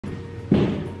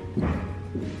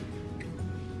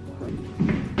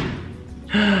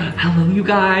Hello you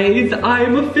guys,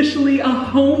 I'm officially a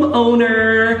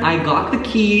homeowner. I got the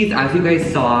keys as you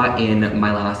guys saw in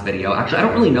my last video. Actually, I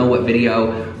don't really know what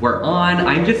video we're on.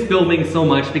 I'm just filming so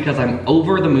much because I'm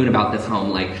over the moon about this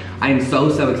home. Like, I'm so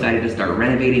excited to start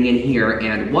renovating in here,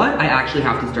 and what I actually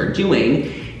have to start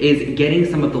doing is getting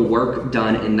some of the work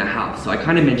done in the house. So I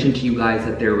kind of mentioned to you guys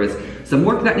that there was some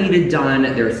work that needed done.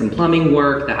 There's some plumbing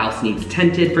work. The house needs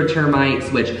tented for termites,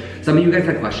 which some of you guys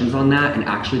had questions on that, and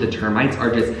actually the termites are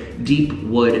just deep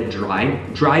wood,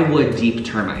 dry wood deep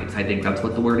termites. I think that's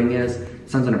what the wording is.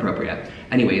 Sounds inappropriate.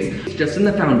 Anyways, it's just in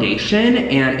the foundation,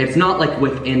 and it's not like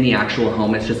within the actual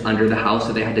home, it's just under the house,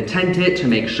 so they had to tent it to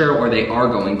make sure, or they are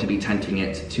going to be tenting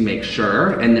it to make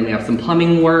sure. And then we have some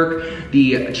plumbing work.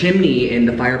 The chimney and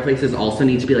the fireplaces also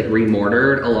need to be like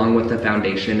remortared along with the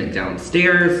foundation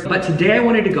downstairs. But today I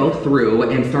wanted to go through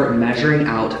and start measuring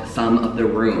out some of the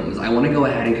rooms. I want to go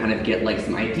ahead and kind of get like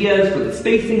some ideas for the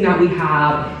spacing that we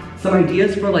have, some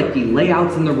ideas for like the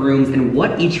layouts in the rooms and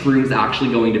what each room is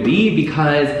actually going to be,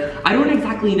 because I don't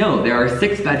exactly know. There are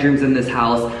 6 bedrooms in this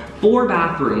house, 4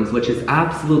 bathrooms, which is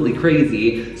absolutely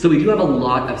crazy. So we do have a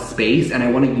lot of space and I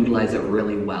want to utilize it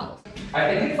really well.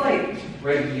 I think it's like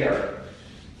right here.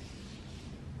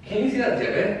 Can you see that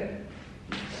divot?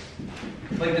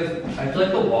 Like this, I feel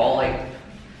like the wall, like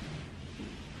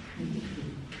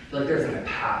there's like a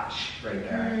patch right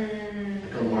there.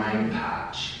 Like a line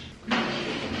patch.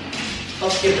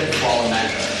 Let's give this wall a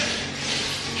measure.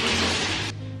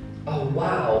 Oh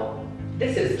wow,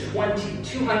 this is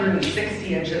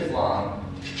 260 inches long.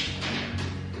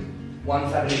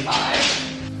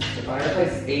 175. The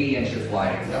fireplace is 80 inches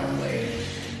wide exactly.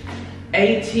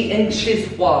 80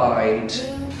 inches wide.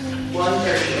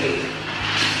 138.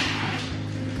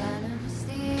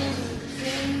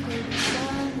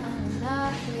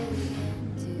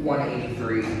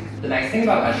 183. The nice thing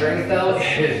about measuring though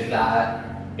is that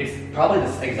it's probably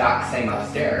the exact same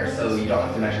upstairs, so you don't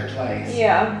have to measure twice.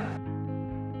 Yeah.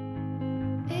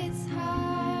 It's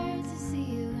hard to see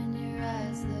you when your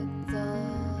eyes look dull.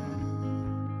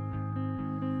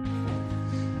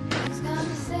 Who's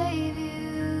gonna save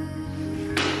you?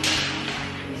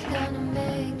 Who's gonna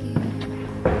make you?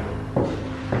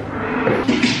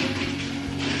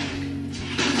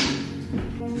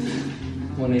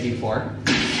 184.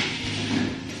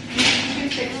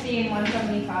 260 and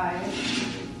 175.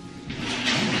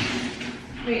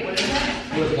 Wait, what is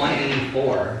that? It was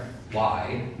 184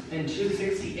 wide and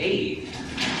 268.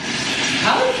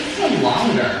 How is this one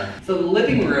longer? So the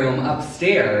living room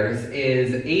upstairs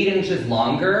is 8 inches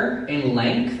longer in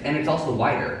length, and it's also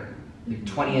wider. Like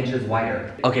 20 inches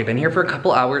wider. Okay, been here for a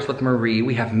couple hours with Marie.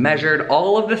 We have measured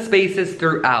all of the spaces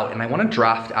throughout, and I want to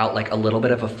draft out like a little bit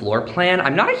of a floor plan.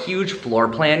 I'm not a huge floor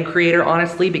plan creator,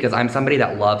 honestly, because I'm somebody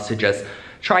that loves to just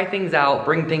try things out,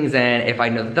 bring things in. If I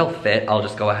know that they'll fit, I'll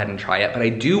just go ahead and try it. But I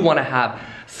do want to have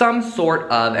some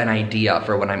sort of an idea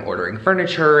for when I'm ordering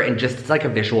furniture, and just it's like a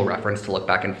visual reference to look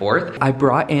back and forth. I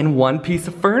brought in one piece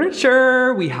of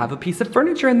furniture. We have a piece of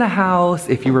furniture in the house.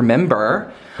 If you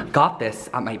remember, got this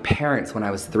at my parents' when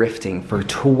I was thrifting for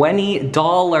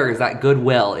 $20 at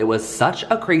Goodwill. It was such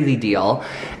a crazy deal,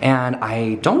 and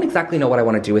I don't exactly know what I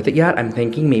want to do with it yet. I'm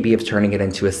thinking maybe of turning it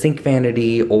into a sink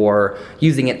vanity or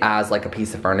using it as like a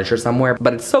piece of furniture somewhere,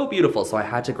 but it's so beautiful, so I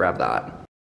had to grab that.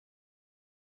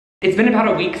 It's been about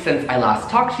a week since I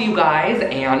last talked to you guys,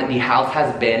 and the house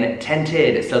has been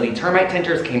tented. So the termite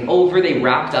tenters came over, they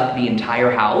wrapped up the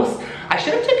entire house. I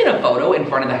should have taken a photo in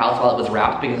front of the house while it was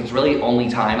wrapped, because it's really the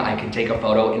only time I can take a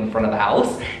photo in front of the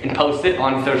house and post it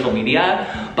on social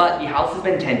media. But the house has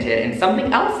been tented, and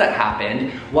something else that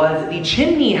happened was the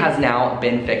chimney has now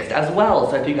been fixed as well.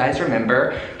 So if you guys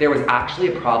remember, there was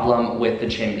actually a problem with the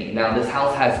chimney. Now this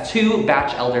house has 2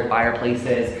 Batch Elder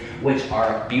fireplaces, which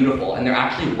are beautiful, and they're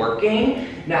actually working.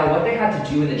 Now what they had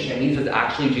to do in the chimneys was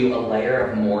actually do a layer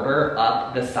of mortar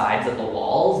up the sides of the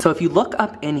walls. So if you look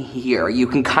up in here, you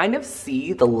can kind of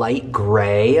see the light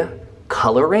gray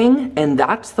coloring, and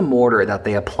that's the mortar that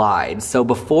they applied. So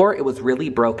before it was really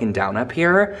broken down up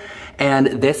here, and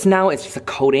this now is just a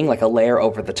coating, like a layer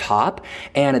over the top,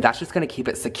 and that's just gonna keep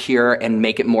it secure and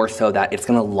make it more so that it's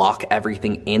gonna lock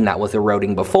everything in that was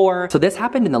eroding before. So this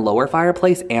happened in the lower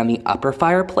fireplace and the upper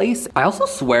fireplace. I also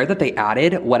swear that they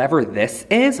added whatever this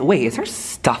is. Wait, is there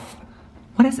stuff?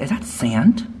 What is that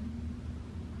sand?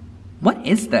 What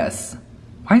is this?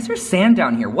 Why is there sand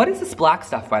down here? What is this black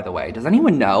stuff, by the way? Does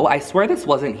anyone know? I swear this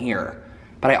wasn't here,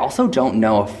 but I also don't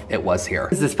know if it was here.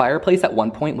 This fireplace at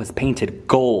one point was painted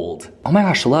gold. Oh my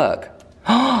gosh, look.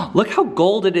 Look how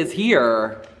gold it is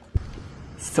here.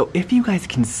 So if you guys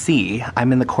can see,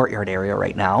 I'm in the courtyard area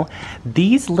right now.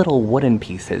 These little wooden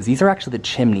pieces, these are actually the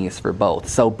chimneys for both.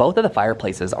 So both of the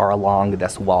fireplaces are along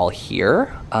this wall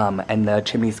here, and the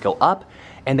chimneys go up.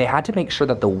 And they had to make sure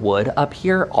that the wood up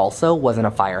here also wasn't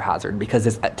a fire hazard, because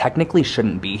this technically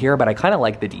shouldn't be here, but I kind of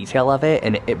like the detail of it,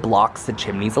 and it blocks the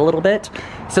chimneys a little bit.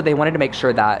 So they wanted to make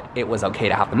sure that it was okay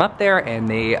to have them up there, and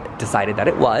they decided that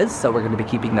it was, so we're gonna be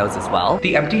keeping those as well.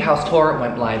 The empty house tour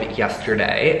went live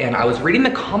yesterday, and I was reading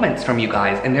the comments from you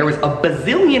guys, and there was a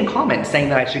bazillion comments saying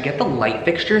that I should get the light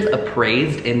fixtures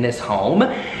appraised in this home.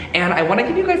 And I wanna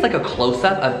give you guys like a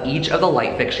close-up of each of the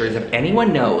light fixtures. If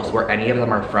anyone knows where any of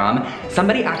them are from,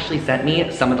 somebody actually sent me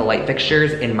some of the light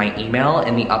fixtures in my email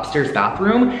in the upstairs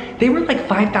bathroom. They were like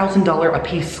 $5,000 a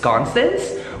piece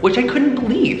sconces, which I couldn't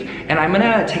believe. And I'm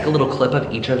gonna take a little clip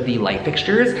of each of the light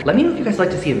fixtures. Let me know if you guys like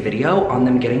to see a video on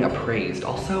them getting appraised.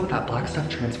 Also, that black stuff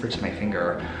transferred to my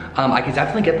finger. I could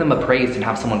definitely get them appraised and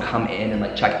have someone come in and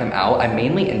like check them out. I'm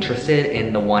mainly interested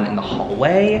in the one in the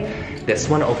hallway. This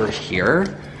one over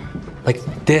here. Like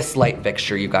this light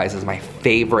fixture, you guys, is my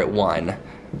favorite one.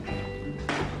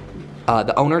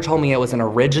 The owner told me it was an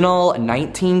original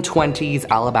 1920s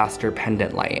alabaster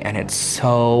pendant light, and it's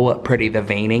so pretty. The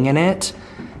veining in it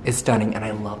is stunning, and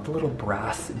I love the little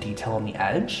brass detail on the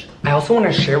edge. I also want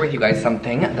to share with you guys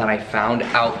something that I found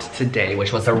out today,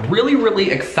 which was a really, really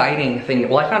exciting thing.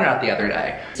 Well, I found it out the other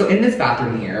day. So in this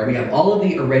bathroom here, we have all of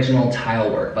the original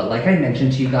tile work, but like I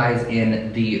mentioned to you guys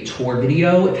in the tour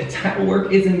video, the tile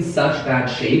work is in such bad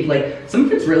shape. Like, some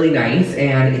of it's really nice,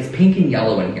 and it's pink and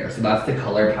yellow in here, so that's the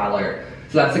color palette.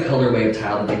 So that's the colorway of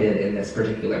tile that they did in this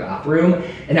particular bathroom.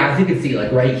 And as you can see,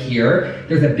 like right here,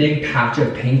 there's a big patch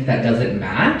of pink that doesn't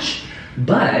match,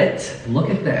 but look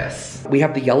at this. We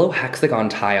have the yellow hexagon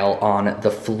tile on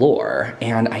the floor,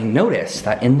 and I noticed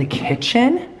that in the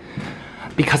kitchen,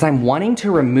 because I'm wanting to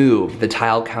remove the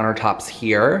tile countertops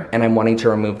here, and I'm wanting to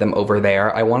remove them over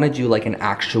there, I wanna do like an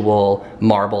actual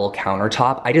marble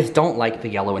countertop. I just don't like the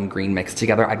yellow and green mixed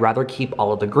together. I'd rather keep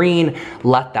all of the green,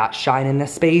 let that shine in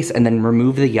this space, and then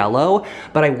remove the yellow.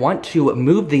 But I want to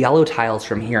move the yellow tiles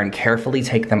from here and carefully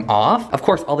take them off. Of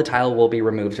course, all the tile will be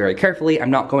removed very carefully. I'm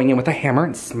not going in with a hammer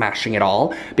and smashing it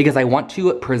all, because I want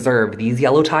to preserve these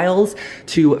yellow tiles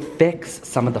to fix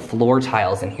some of the floor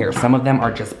tiles in here. Some of them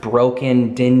are just broken,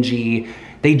 dingy.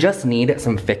 They just need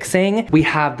some fixing. We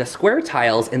have the square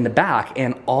tiles in the back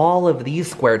and all of these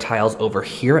square tiles over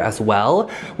here as well,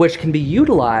 which can be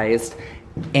utilized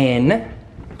in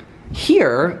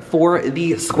here for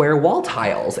the square wall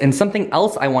tiles. And something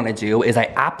else I wanna do is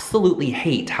I absolutely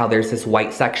hate how there's this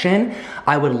white section.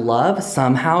 I would love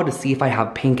somehow to see if I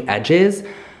have pink edges.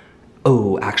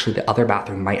 Oh, actually the other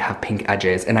bathroom might have pink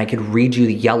edges, and I could redo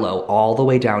the yellow all the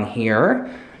way down here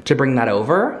to bring that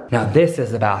over. Now this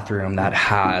is a bathroom that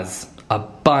has a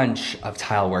bunch of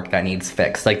tile work that needs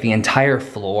fixed. Like the entire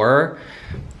floor,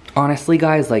 honestly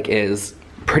guys, like is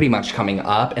pretty much coming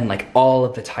up, and like all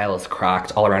of the tile is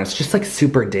cracked all around. It's just like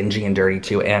super dingy and dirty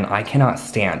too, and I cannot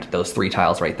stand those 3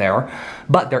 tiles right there.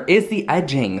 But there is the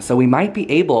edging, so we might be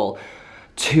able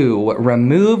to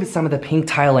remove some of the pink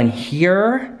tile in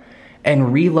here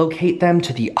and relocate them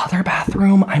to the other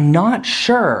bathroom. I'm not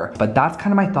sure, but that's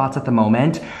kind of my thoughts at the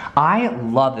moment. I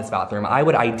love this bathroom. I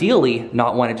would ideally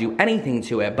not want to do anything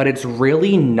to it, but it's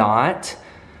really not,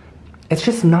 it's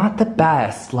just not the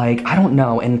best. Like, I don't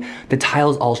know, and the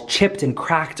tile's all chipped and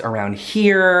cracked around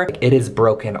here. It is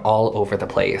broken all over the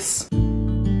place.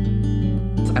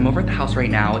 I'm over at the house right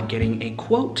now getting a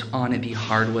quote on the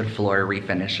hardwood floor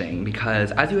refinishing,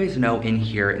 because as you guys know, in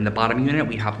here in the bottom unit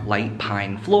we have light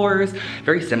pine floors,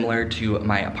 very similar to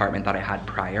my apartment that I had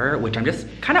prior, which I'm just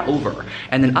kind of over.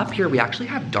 And then up here we actually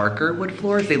have darker wood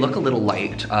floors. They look a little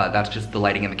light. That's just the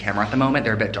lighting in the camera at the moment.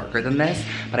 They're a bit darker than this,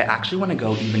 but I actually want to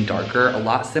go even darker, a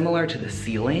lot similar to the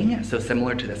ceiling, so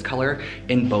similar to this color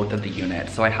in both of the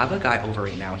units. So I have a guy over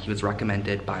right now. He was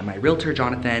recommended by my realtor,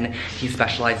 Jonathan. He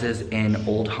specializes in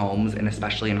old homes and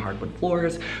especially in hardwood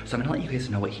floors. So I'm gonna let you guys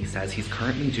know what he says. He's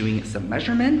currently doing some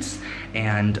measurements,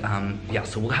 and yeah,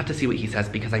 so we'll have to see what he says,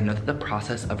 because I know that the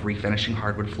process of refinishing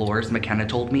hardwood floors, McKenna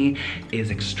told me,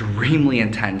 is extremely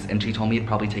intense, and she told me it'd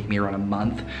probably take me around a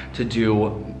month to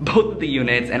do both of the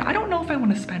units, and I don't know if I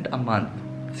want to spend a month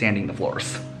sanding the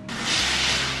floors.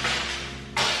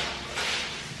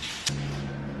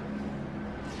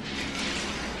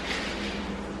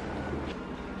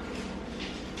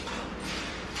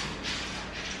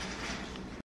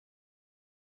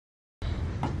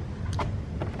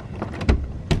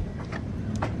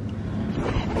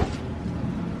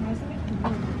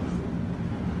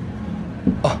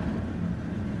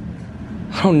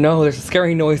 Oh no, there's a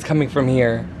scary noise coming from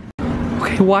here.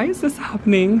 Okay, Why is this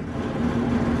happening?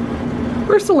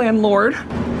 Where's the landlord?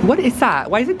 What is that?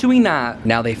 Why is it doing that?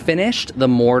 Now they finished the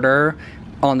mortar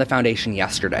on the foundation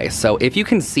yesterday. So if you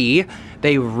can see,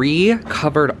 they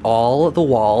re-covered all the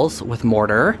walls with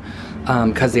mortar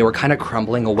because they were kind of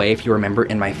crumbling away, if you remember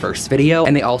in my first video.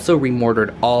 And they also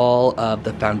remortared all of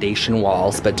the foundation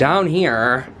walls. But down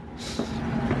here,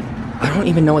 I don't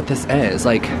even know what this is.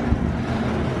 Like,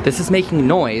 this is making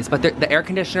noise, but the air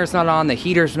conditioner's not on, the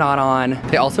heater's not on.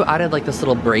 They also added like this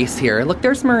little brace here. Look,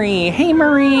 there's Marie. Hey,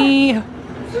 Marie.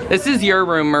 This is your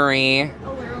room, Marie.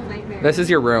 This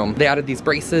is your room. They added these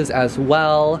braces as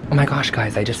well. Oh my gosh,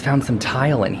 guys, I just found some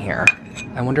tile in here.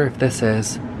 I wonder if this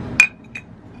is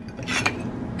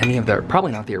any of their,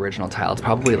 probably not the original tile. It's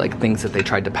probably like things that they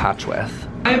tried to patch with.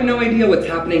 I have no idea what's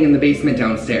happening in the basement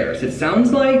downstairs. It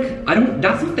sounds like,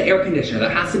 that's not the air conditioner.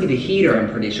 That has to be the heater,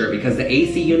 I'm pretty sure, because the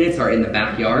AC units are in the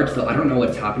backyard, so I don't know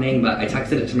what's happening, but I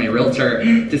texted it to my realtor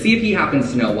to see if he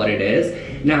happens to know what it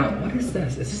is. Now, what is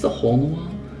this? Is this a hole in the wall?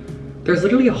 There's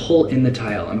literally a hole in the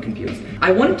tile, I'm confused.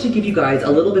 I wanted to give you guys a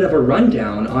little bit of a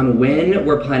rundown on when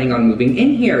we're planning on moving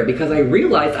in here because I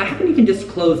realized I haven't even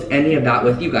disclosed any of that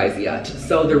with you guys yet.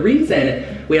 So the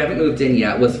reason we haven't moved in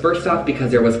yet was first off because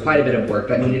there was quite a bit of work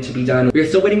that needed to be done. We're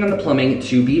still waiting on the plumbing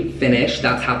to be finished.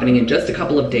 That's happening in just a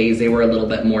couple of days. They were a little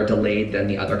bit more delayed than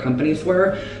the other companies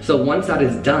were. So once that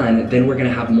is done, then we're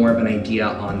gonna have more of an idea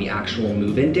on the actual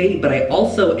move-in date. But I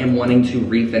also am wanting to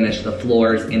refinish the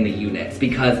floors in the units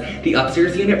because the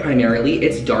upstairs unit primarily,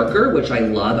 it's darker, which I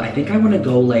love. I think I wanna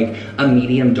go like a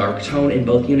medium dark tone in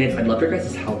both units. I'd love your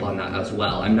guys' help on that as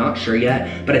well. I'm not sure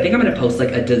yet, but I think I'm gonna post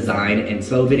like a design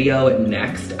inspo video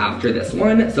next after this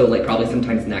one. So like probably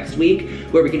sometimes next week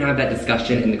where we can have that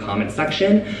discussion in the comment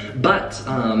section. But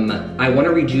I wanna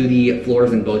redo the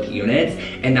floors in both units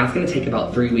and that's gonna take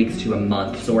about 3 weeks to a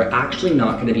month. So we're actually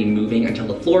not gonna be moving until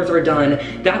the floors are done.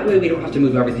 That way we don't have to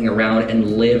move everything around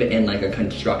and live in like a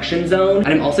construction zone.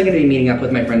 And I'm also gonna be meeting up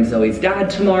with my friend Zoe's dad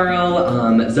tomorrow.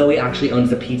 Zoe actually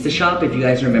owns a pizza shop. If you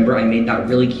guys remember, I made that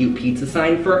really cute pizza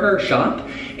sign for her shop.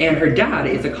 And her dad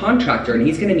is a contractor and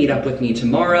he's gonna meet up with me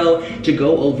tomorrow to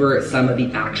go over some of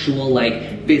the actual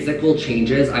like physical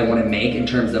changes I wanna make in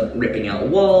terms of ripping out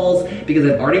walls because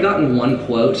I've already gotten one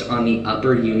quote on the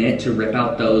upper unit to rip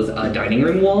out those dining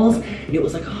room walls and it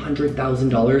was like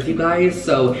 $100,000, you guys.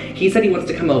 So he said he wants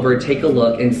to come over, take a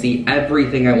look and see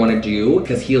everything I wanna do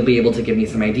because he'll be able to give me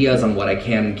some ideas on what I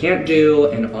can and can't do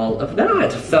and all of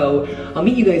that. So I'll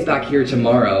meet you guys back here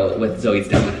tomorrow with Zoe's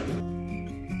dad.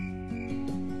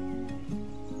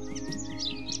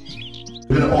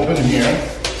 We're gonna open here,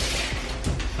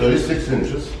 36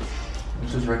 inches.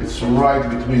 Which is right. It's right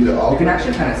between the You outlet. can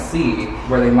actually kind of see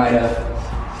where they might have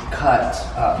cut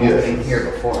Yes. in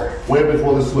here before. Way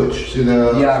before the switch. See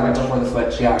the Yeah, right before the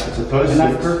switch, yeah. It's a 36.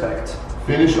 And that's perfect.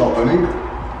 Finish opening,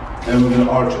 and we're gonna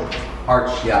arch it.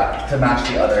 Arch, yeah, to match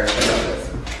the other surfaces.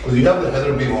 Because you have the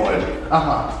header beam already.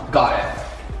 Uh-huh, got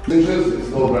it. Inches is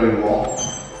gold bearing wall.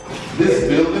 This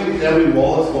building, every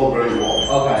wall is gold bearing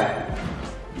wall. Okay.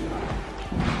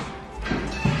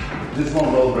 This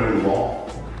one gold bearing wall.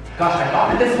 Gosh, I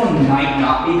thought that this one might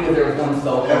not be because there was one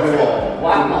so Every wall.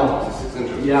 Wow. It's 6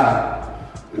 inches. Yeah.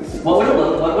 It's What would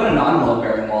a non-load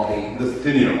bearing wall be? the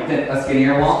thinner one. A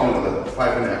skinnier wall? You know, the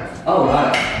 5.5. Oh,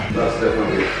 got it. That's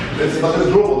definitely. But it's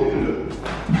doable, you can do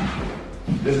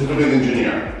it. This is to be an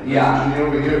engineer. Yeah. The engineer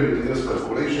over here, he did this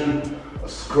calculation. A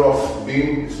scruff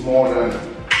beam is more than.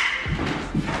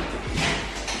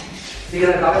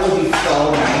 Because I thought it would be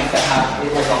so nice to have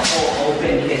it like a whole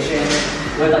open kitchen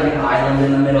with like an island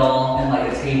in the middle and like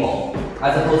a table,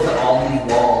 as opposed to all these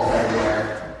walls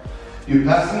everywhere. You're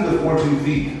passing the 14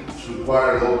 feet, which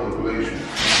requires low calculation.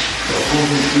 So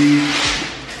 14 feet,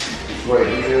 it's right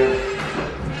here.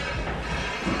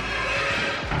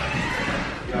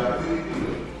 Yeah, I think you can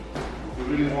do it. If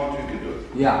you really want to, you can do it.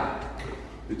 Yeah.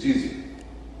 It's easy.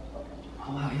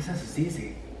 Oh wow, he says it's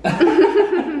easy.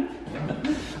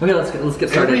 Okay, let's get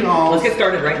started. Every house- Let's get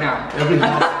started right now.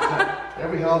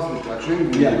 Every house is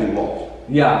touching, we Yeah. need walls.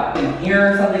 Yeah, and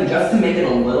here or something just to make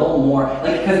it a little more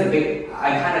like because I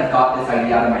kind of got this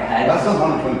idea out of my head. That's not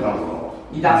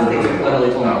 $120,000. That's what they literally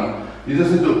told me. No. You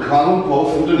just need to column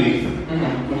post underneath,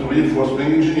 Mhm. with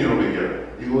reinforcement engineer over here.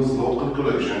 He was low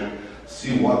calculation,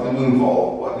 see what it will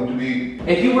involve, what need to be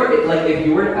If you were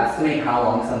to estimate how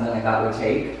long something like that would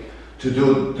take, to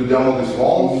demo these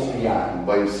walls. Yeah.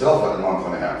 By yourself at a month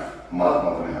and a half. Month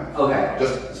and a half. Okay.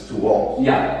 Just it's 2 walls.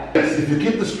 Yeah. Yes, if you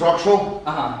keep the structural,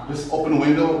 Just just open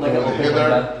window, Like like an the open header.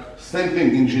 window. Same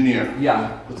thing, engineer. Yeah.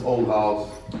 It's old house.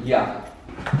 Yeah.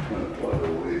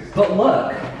 Whatever it is. But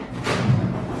look.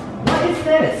 What is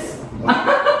this?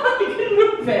 I can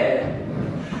move it.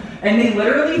 And they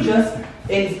literally just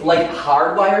like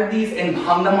hardwired these and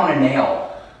hung them on a nail.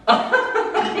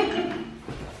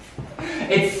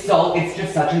 It's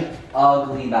just such an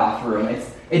ugly bathroom.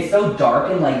 It's so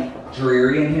dark and like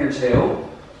dreary in here too.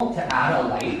 To add a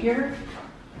light here,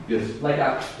 Yes. like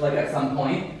at some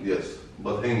point. Yes.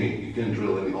 But hanging, you can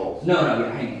drill any holes. No,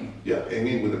 yeah, hanging. Yeah,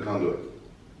 hanging with a conduit.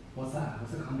 What's that?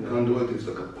 What's a The conduit? conduit is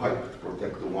like a pipe to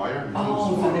protect the wire. You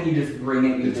Oh, use so then you just bring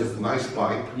it. It's a nice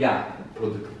pipe, Yeah.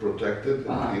 protected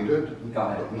and painted.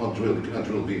 Got it. But not drilled. You cannot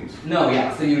drill beams. No,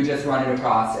 yeah. So you just run it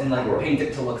across and like Correct. paint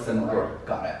it to look similar. Correct.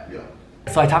 Got it. Yeah.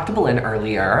 So I talked to Boleyn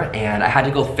earlier and I had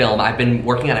to go film. I've been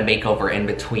working on a makeover in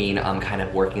between kind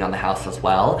of working on the house as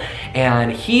well.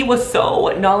 And he was so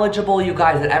knowledgeable, you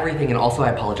guys, at everything. And also I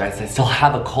apologize, I still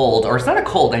have a cold, or it's not a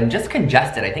cold, I'm just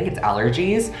congested. I think it's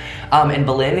allergies. And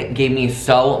Boleyn gave me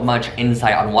so much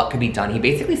insight on what could be done. He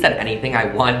basically said anything I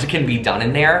want can be done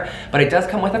in there, but it does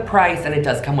come with a price and it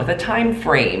does come with a time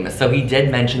frame. So he did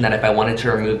mention that if I wanted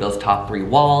to remove those top 3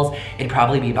 walls, it'd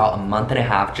probably be about a month and a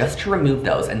half just to remove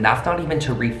those. And that's not even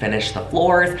to refinish the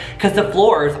floors, because the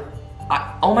floors,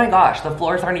 oh my gosh, the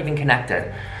floors aren't even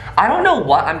connected. I don't know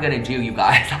what I'm gonna do, you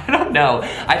guys. I don't know.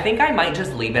 I think I might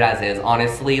just leave it as is,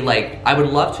 honestly. Like, I would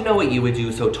love to know what you would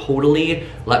do, so totally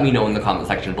let me know in the comment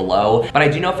section below. But I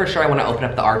do know for sure I wanna open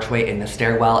up the archway in the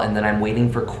stairwell, and then I'm waiting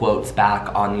for quotes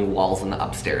back on the walls in the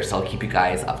upstairs, so I'll keep you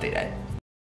guys updated.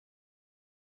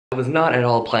 I was not at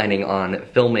all planning on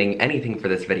filming anything for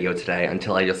this video today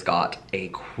until I just got a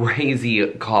crazy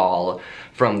call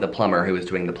from the plumber who was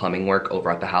doing the plumbing work over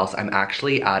at the house. I'm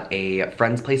actually at a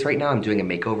friend's place right now. I'm doing a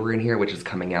makeover in here, which is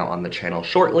coming out on the channel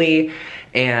shortly.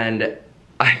 And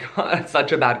I got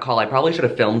such a bad call. I probably should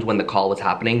have filmed when the call was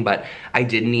happening, but I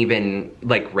didn't even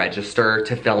like register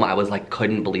to film. I was like,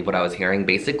 couldn't believe what I was hearing.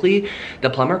 Basically, the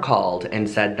plumber called and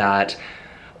said that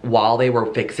while they were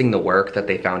fixing the work that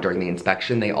they found during the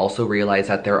inspection, they also realized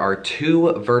that there are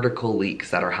 2 vertical leaks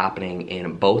that are happening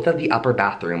in both of the upper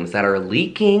bathrooms that are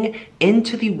leaking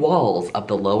into the walls of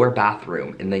the lower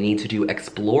bathroom, and they need to do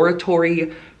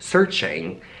exploratory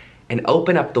searching and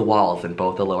open up the walls in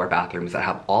both the lower bathrooms that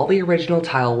have all the original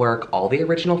tile work, all the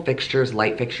original fixtures,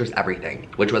 light fixtures, everything,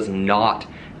 which was not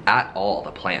at all the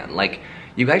plan. Like,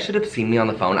 you guys should have seen me on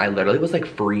the phone. I literally was like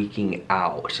freaking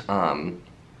out.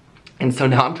 And so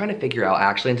now I'm trying to figure out, I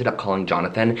actually ended up calling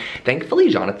Jonathan. Thankfully,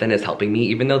 Jonathan is helping me,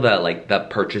 even though the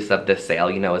purchase of this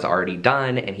sale, you know, is already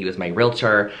done and he was my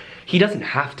realtor. He doesn't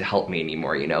have to help me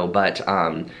anymore, you know, but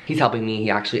he's helping me.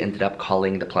 He actually ended up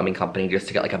calling the plumbing company just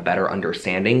to get like a better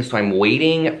understanding. So I'm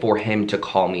waiting for him to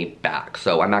call me back.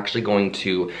 So I'm actually going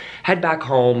to head back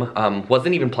home.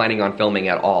 Wasn't even planning on filming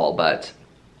at all, but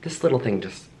this little thing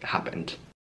just happened.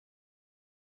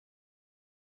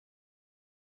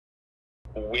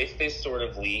 With this sort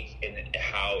of leak and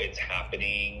how it's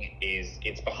happening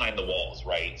it's behind the walls,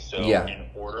 right? So yeah. In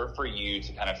order for you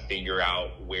to kind of figure out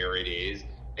where it is,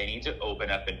 they need to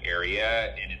open up an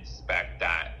area and inspect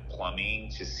that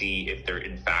plumbing to see if there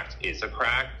in fact is a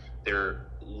crack. There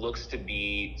looks to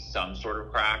be some sort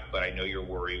of crack, but I know your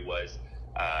worry was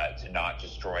to not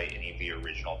destroy any of the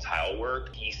original tile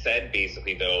work. He said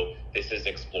basically though, this is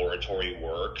exploratory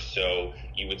work, so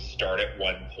you would start at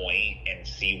one point and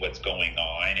see what's going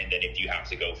on, and then if you have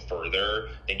to go further,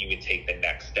 then you would take the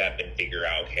next step and figure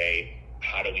out, okay,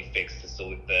 how do we fix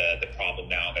the problem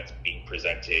now that's being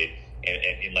presented,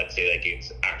 and let's say like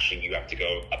it's actually you have to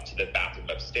go up to the bathroom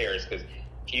upstairs, because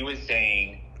he was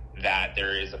saying that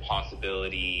there is a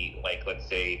possibility, like let's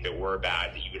say if it were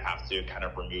bad, that you would have to kind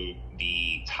of remove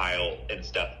the tile and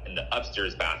stuff in the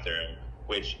upstairs bathroom,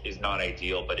 which is not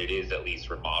ideal, but it is at least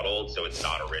remodeled, so it's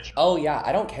not original. Oh yeah,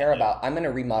 I don't care about, I'm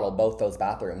gonna remodel both those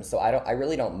bathrooms, so I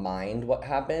really don't mind what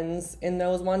happens in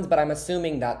those ones, but I'm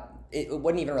assuming that it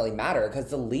wouldn't even really matter because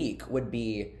the leak would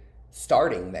be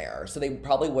starting there, so they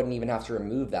probably wouldn't even have to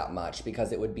remove that much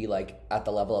because it would be like at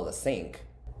the level of the sink.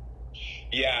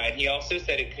 Yeah, and he also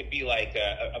said it could be like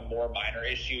a more minor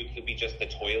issue. It could be just the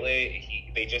toilet.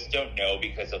 They just don't know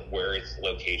because of where its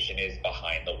location is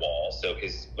behind the wall. So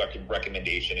his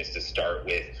recommendation is to start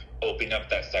with opening up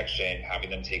that section, having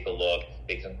them take a look.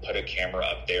 They can put a camera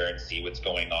up there and see what's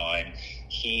going on.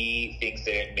 He thinks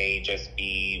that it may just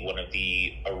be one of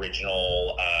the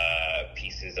original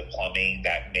pieces of plumbing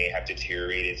that may have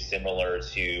deteriorated, similar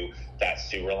to that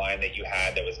sewer line that you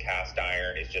had that was cast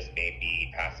iron. It's just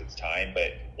maybe past its time,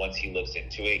 but once he looks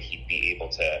into it, he'd be able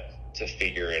to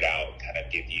figure it out, kind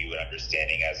of give you an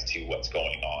understanding as to what's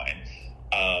going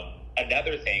on.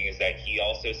 Another thing is that he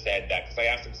also said that, because I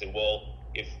asked him, I said, well,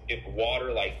 if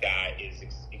water like that is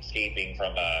escaping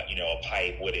from a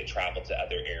pipe, would it travel to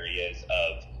other areas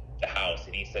of the house?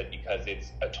 And he said because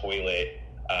it's a toilet,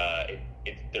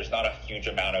 there's not a huge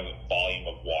amount of volume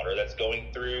of water that's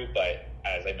going through, but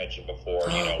as I mentioned before,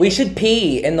 you know, we should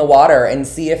pee in the water and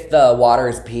see if the water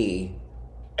is pee.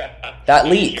 That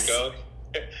leaks.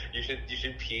 You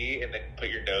should pee and then put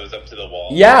your nose up to the wall.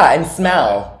 Yeah, and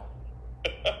smell.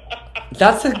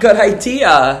 That's a good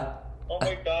idea. Oh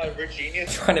my God,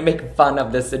 Virginia's Trying to make fun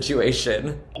of this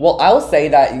situation. Well, I'll say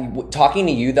that talking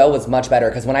to you, though, was much better,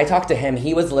 because when I talked to him,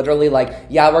 he was literally like,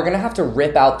 yeah, we're gonna have to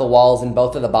rip out the walls in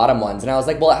both of the bottom ones. And I was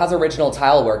like, well, it has original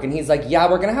tile work. And he's like, yeah,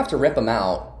 we're gonna have to rip them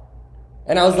out.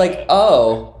 And I was like,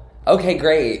 oh, okay,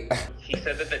 great. He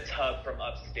said that the tub from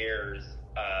upstairs,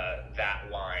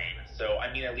 that line. So,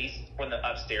 I mean, at least from the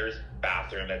upstairs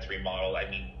bathroom that's remodeled, I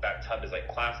mean, that tub is like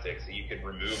plastic, so you could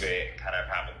remove it and kind of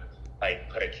have it, like,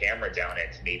 put a camera down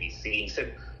it to maybe see.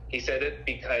 He said that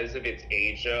because of its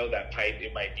age, though, that pipe,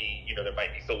 it might be, you know, there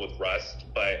might be filled with rust.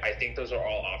 But I think those are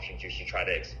all options you should try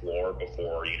to explore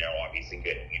before, you know, obviously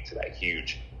getting into that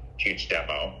huge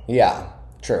demo. Yeah,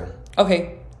 true.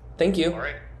 Okay, thank you. All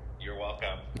right, you're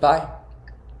welcome. Bye.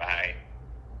 Bye.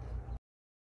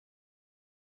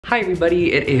 Hi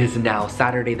everybody, it is now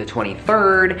Saturday the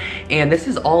 23rd, and this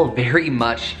is all very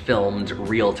much filmed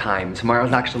real time.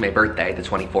 Tomorrow's actually my birthday, the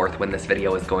 24th, when this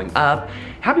video is going up.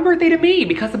 Happy birthday to me,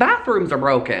 because the bathrooms are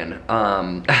broken.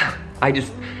 I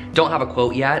just don't have a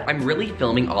quote yet. I'm really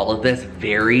filming all of this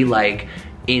very, like,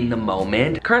 in the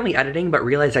moment. Currently editing, but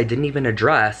realized I didn't even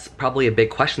address probably a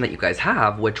big question that you guys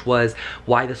have, which was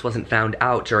why this wasn't found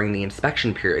out during the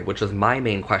inspection period, which was my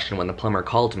main question when the plumber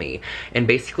called me. And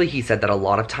basically he said that a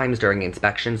lot of times during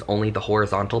inspections, only the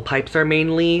horizontal pipes are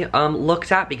mainly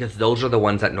looked at, because those are the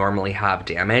ones that normally have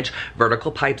damage.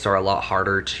 Vertical pipes are a lot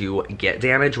harder to get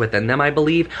damage within them, I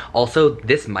believe. Also,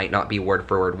 this might not be word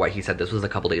for word what he said. This was a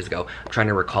couple days ago. I'm trying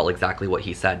to recall exactly what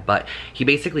he said, but he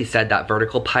basically said that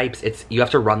vertical pipes, you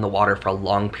have to run the water for a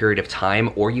long period of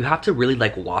time, or you have to really,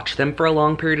 like, watch them for a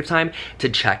long period of time to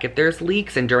check if there's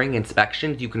leaks. And during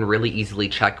inspections, you can really easily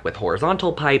check with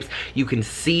horizontal pipes. You can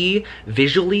see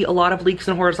visually a lot of leaks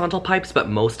in horizontal pipes, but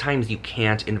most times you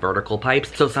can't in vertical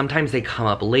pipes. So sometimes they come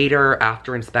up later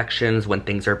after inspections when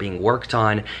things are being worked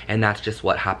on, and that's just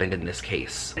what happened in this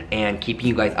case. And keeping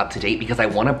you guys up to date, because I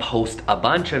want to post a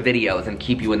bunch of videos and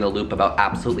keep you in the loop about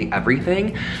absolutely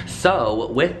everything.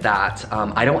 So with that,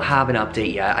 I don't have an update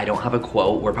yet. I don't have a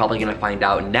quote. We're probably gonna find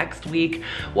out next week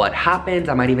what happens.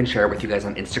 I might even share it with you guys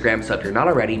on Instagram, so if you're not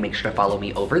already, make sure to follow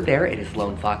me over there. It is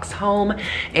Lone Fox Home.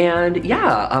 And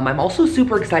yeah, I'm also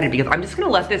super excited because I'm just gonna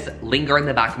let this linger in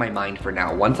the back of my mind for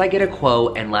now. Once I get a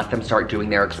quote and let them start doing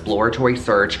their exploratory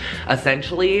search,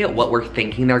 essentially what we're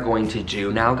thinking they're going to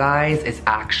do now, guys, is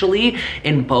actually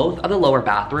in both of the lower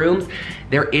bathrooms,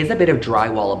 there is a bit of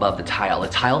drywall above the tile. The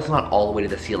tile's not all the way to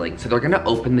the ceiling, so they're gonna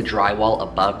open the drywall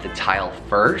above the tile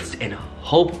first, and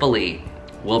hopefully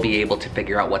we'll be able to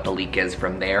figure out what the leak is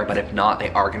from there. But if not, they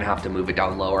are gonna have to move it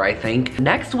down lower, I think.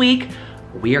 Next week,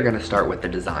 we are gonna start with the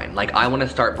design. Like, I wanna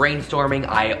start brainstorming.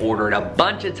 I ordered a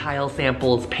bunch of tile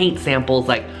samples, paint samples,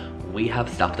 like, we have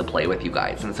stuff to play with, you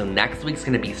guys. And so next week's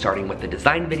gonna be starting with the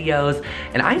design videos,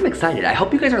 and I'm excited. I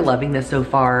hope you guys are loving this so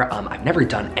far. I've never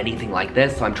done anything like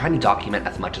this, so I'm trying to document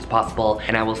as much as possible.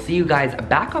 And I will see you guys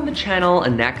back on the channel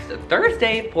next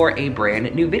Thursday for a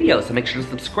brand new video. So make sure to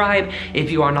subscribe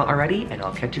if you are not already, and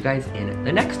I'll catch you guys in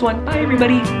the next one. Bye,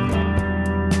 everybody.